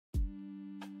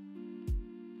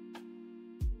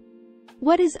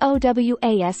What is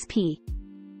OWASP?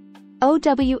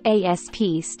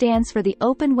 OWASP stands for the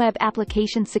Open Web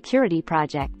Application Security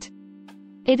Project.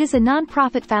 It is a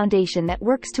non-profit foundation that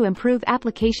works to improve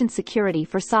application security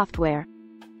for software.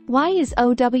 Why is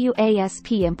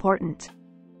OWASP important?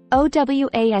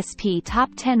 OWASP Top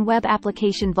 10 Web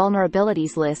Application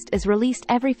Vulnerabilities list is released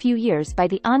every few years by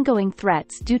the ongoing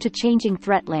threats due to changing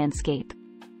threat landscape.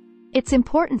 Its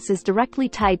importance is directly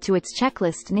tied to its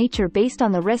checklist nature based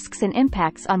on the risks and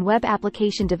impacts on web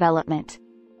application development.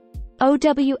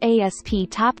 OWASP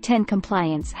Top 10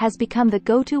 compliance has become the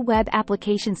go-to web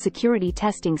application security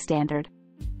testing standard.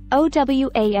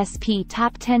 OWASP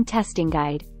Top 10 Testing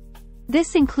Guide.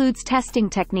 This includes testing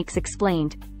techniques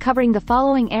explained, covering the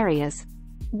following areas.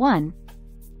 1.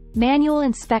 Manual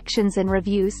inspections and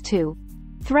reviews. 2.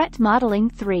 Threat modeling.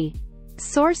 3.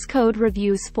 Source code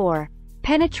reviews. 4.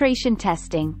 Penetration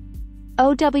testing.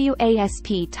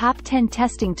 OWASP Top 10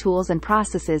 testing tools and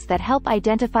processes that help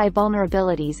identify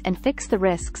vulnerabilities and fix the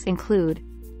risks include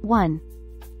 1.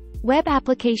 Web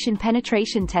application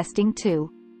penetration testing.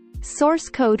 2. Source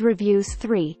code reviews.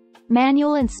 3.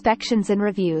 Manual inspections and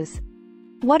reviews.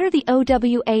 What are the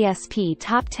OWASP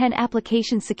Top 10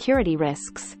 application security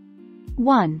risks?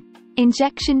 1.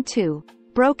 Injection. 2.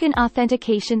 Broken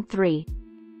authentication. 3.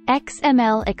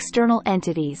 XML external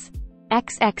entities.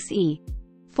 XXE.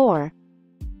 4.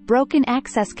 Broken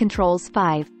access controls.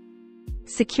 5.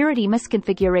 Security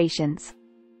misconfigurations.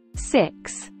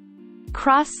 6.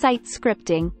 Cross-site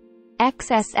scripting.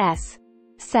 XSS.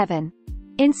 7.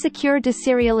 Insecure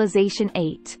deserialization.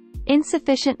 8.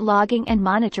 Insufficient logging and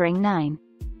monitoring. 9.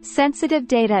 Sensitive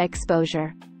data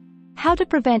exposure. How to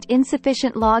prevent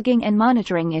insufficient logging and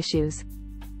monitoring issues.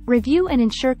 Review and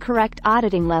ensure correct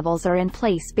auditing levels are in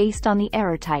place based on the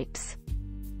error types.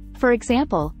 For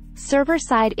example,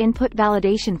 server-side input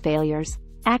validation failures,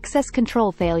 access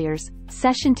control failures,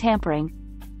 session tampering.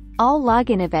 All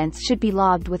login events should be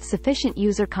logged with sufficient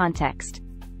user context.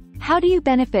 How do you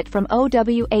benefit from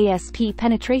OWASP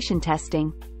penetration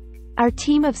testing? Our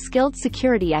team of skilled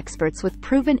security experts with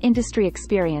proven industry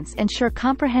experience ensure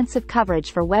comprehensive coverage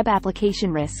for web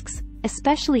application risks,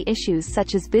 especially issues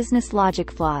such as business logic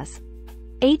flaws,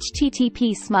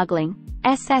 HTTP smuggling,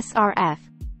 SSRF,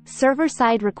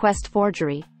 server-side request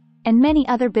forgery, and many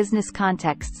other business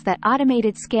contexts that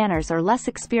automated scanners or less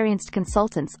experienced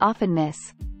consultants often miss.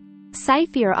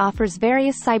 Cyphere offers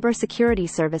various cybersecurity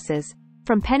services,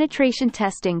 from penetration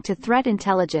testing to threat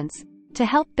intelligence, to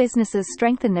help businesses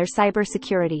strengthen their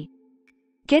cybersecurity.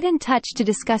 Get in touch to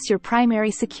discuss your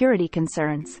primary security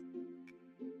concerns.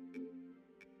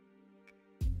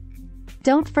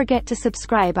 Don't forget to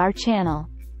subscribe our channel.